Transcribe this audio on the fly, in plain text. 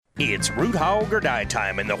It's root hog or die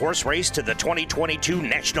time in the horse race to the 2022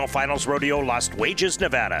 National Finals Rodeo Las Wages,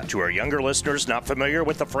 Nevada. To our younger listeners not familiar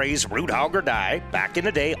with the phrase root hog or die, back in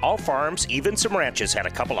the day, all farms, even some ranches, had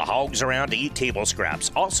a couple of hogs around to eat table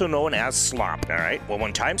scraps, also known as slop. All right, well,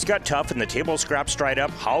 when times got tough and the table scraps dried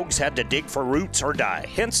up, hogs had to dig for roots or die.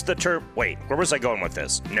 Hence the term. Wait, where was I going with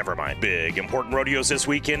this? Never mind. Big important rodeos this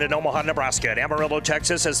weekend in Omaha, Nebraska, and Amarillo,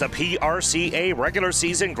 Texas, as the PRCA regular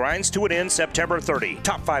season grinds to an end September 30.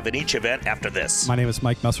 Top 5 in each event after this. My name is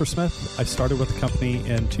Mike Messersmith. I started with the company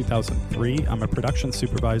in 2003. I'm a production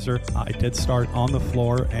supervisor. I did start on the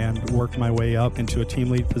floor and worked my way up into a team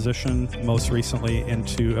lead position, most recently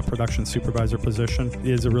into a production supervisor position. It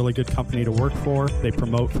is a really good company to work for. They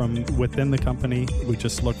promote from within the company. We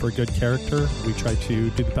just look for good character. We try to do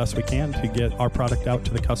the best we can to get our product out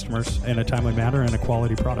to the customers in a timely manner and a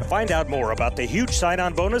quality product. Find out more about the huge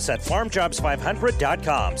sign-on bonus at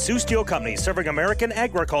farmjobs500.com. Sioux Steel Company, serving American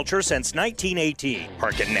agriculture since 1918.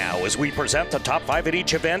 Hearken now as we present the top 5 at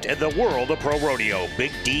each event in the world of pro rodeo.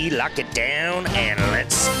 Big D, lock it down, and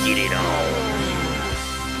let's get it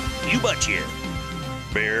on. You betcha.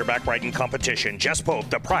 Bareback riding competition. Jess Pope,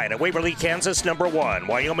 the pride of Waverly, Kansas, #1.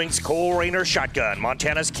 Wyoming's Cole Rayner, shotgun.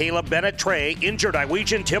 Montana's Caleb Bennett, Trey. Injured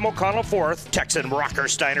Iowegian Tim O'Connell, 4th. Texan Rocker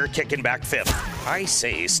Steiner kicking back 5th. I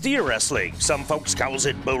say steer wrestling. Some folks calls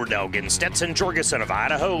it bulldog. And Stetson Jorgensen of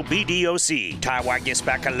Idaho, BDOC. Ty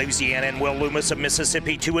Wagisback of Louisiana and Will Loomis of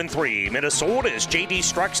Mississippi, 2 and 3. Minnesota's JD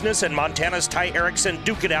Struxness and Montana's Ty Erickson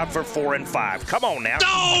duke it out for 4 and 5. Come on now.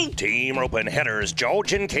 No! Team roping headers.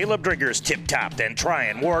 George and Caleb Driggers tip-top, then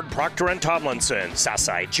Ryan Ward, Proctor and Tomlinson.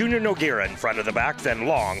 Sassai, Junior Noguera in front of the back, then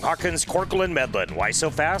Long, Hawkins, Corkle, and Medlin. Why so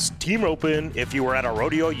fast? Team open. If you were at a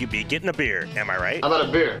rodeo, you'd be getting a beer. Am I right? How about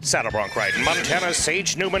a beer? Saddle bronc riding. Montana's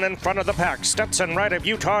Sage Newman in front of the pack. Stetson Wright of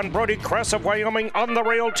Utah and Brody Kress of Wyoming on the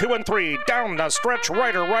rail, 2 and 3. Down the stretch,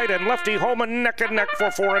 Ryder Wright and Lefty Holman neck and neck for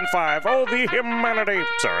 4 and 5. Oh, the humanity.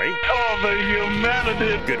 Sorry. Oh, the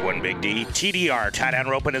humanity. Good one, Big D. TDR, tie down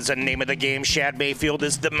roping is the name of the game. Shad Mayfield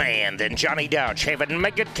is the man. Then Johnny Dowch, Haven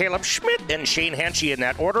Meggett, Caleb Schmidt, and Shane Hanchy in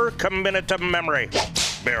that order. Commit to memory.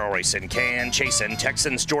 Barrel racing, Can Chasen,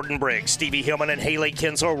 Texans Jordan Briggs, Stevie Hillman, and Haley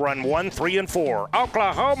Kinsel run 1, 3, and 4.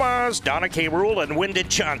 Oklahoma's Donna K. Rule and Wyndon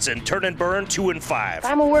Johnson turn and burn 2 and 5.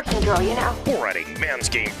 I'm a working girl, you know. Bull riding, men's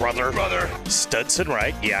game, brother. Studson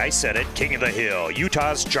Wright, yeah, I said it, King of the Hill.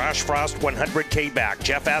 Utah's Josh Frost, 100K back.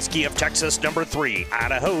 Jeff Askey of Texas, #3.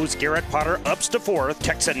 Idaho's Garrett Potter ups to 4th.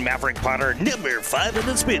 Texan Maverick Potter, #5 in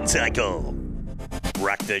the spin cycle.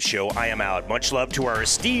 Rock this show. I am out. Much love to our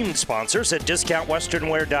esteemed sponsors at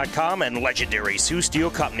DiscountWesternwear.com and legendary Sioux Steel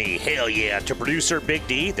Company. Hell yeah. To producer Big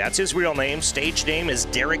D, that's his real name. Stage name is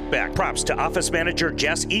Derek Beck. Props to office manager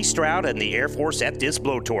Jess E. Stroud and the Air Force at this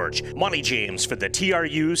blowtorch. Monty James for the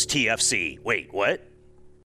TRU's TFC. Wait, what?